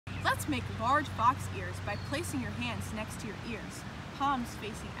Let's make large fox ears by placing your hands next to your ears, palms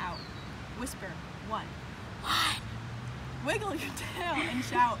facing out. Whisper, 1. 1. Wiggle your tail and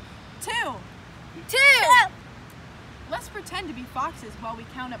shout, 2. 2. Let's pretend to be foxes while we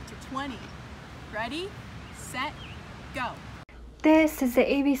count up to 20. Ready, set, go. This is the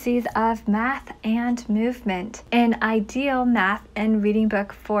ABCs of Math and Movement, an ideal math and reading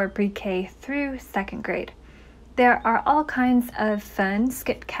book for pre-K through 2nd grade. There are all kinds of fun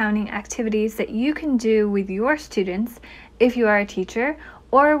skip counting activities that you can do with your students if you are a teacher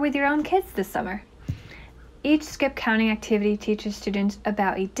or with your own kids this summer. Each skip counting activity teaches students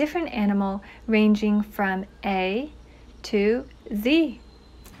about a different animal ranging from A to Z.